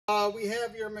We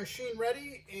have your machine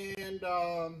ready and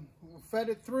fed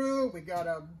it through. We got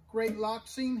a great lock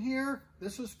seam here.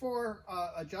 This is for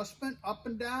adjustment up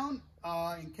and down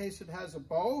in case it has a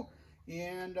bow.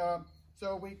 And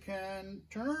so we can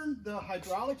turn the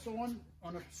hydraulics on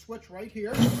a switch right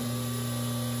here.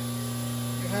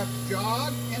 You have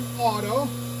jog and auto.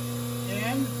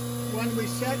 And when you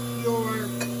set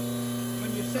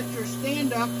your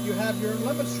stand up, you have your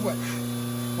limit switch.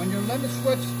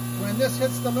 When this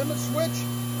hits the limit switch,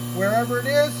 wherever it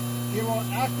is, it will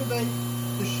activate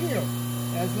the shield.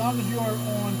 As long as you are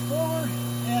on forward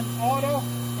and auto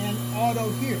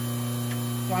here.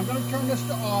 So I'm going to turn this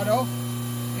to auto,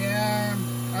 and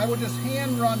I will just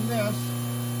hand run this,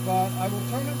 but I will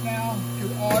turn it now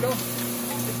to auto.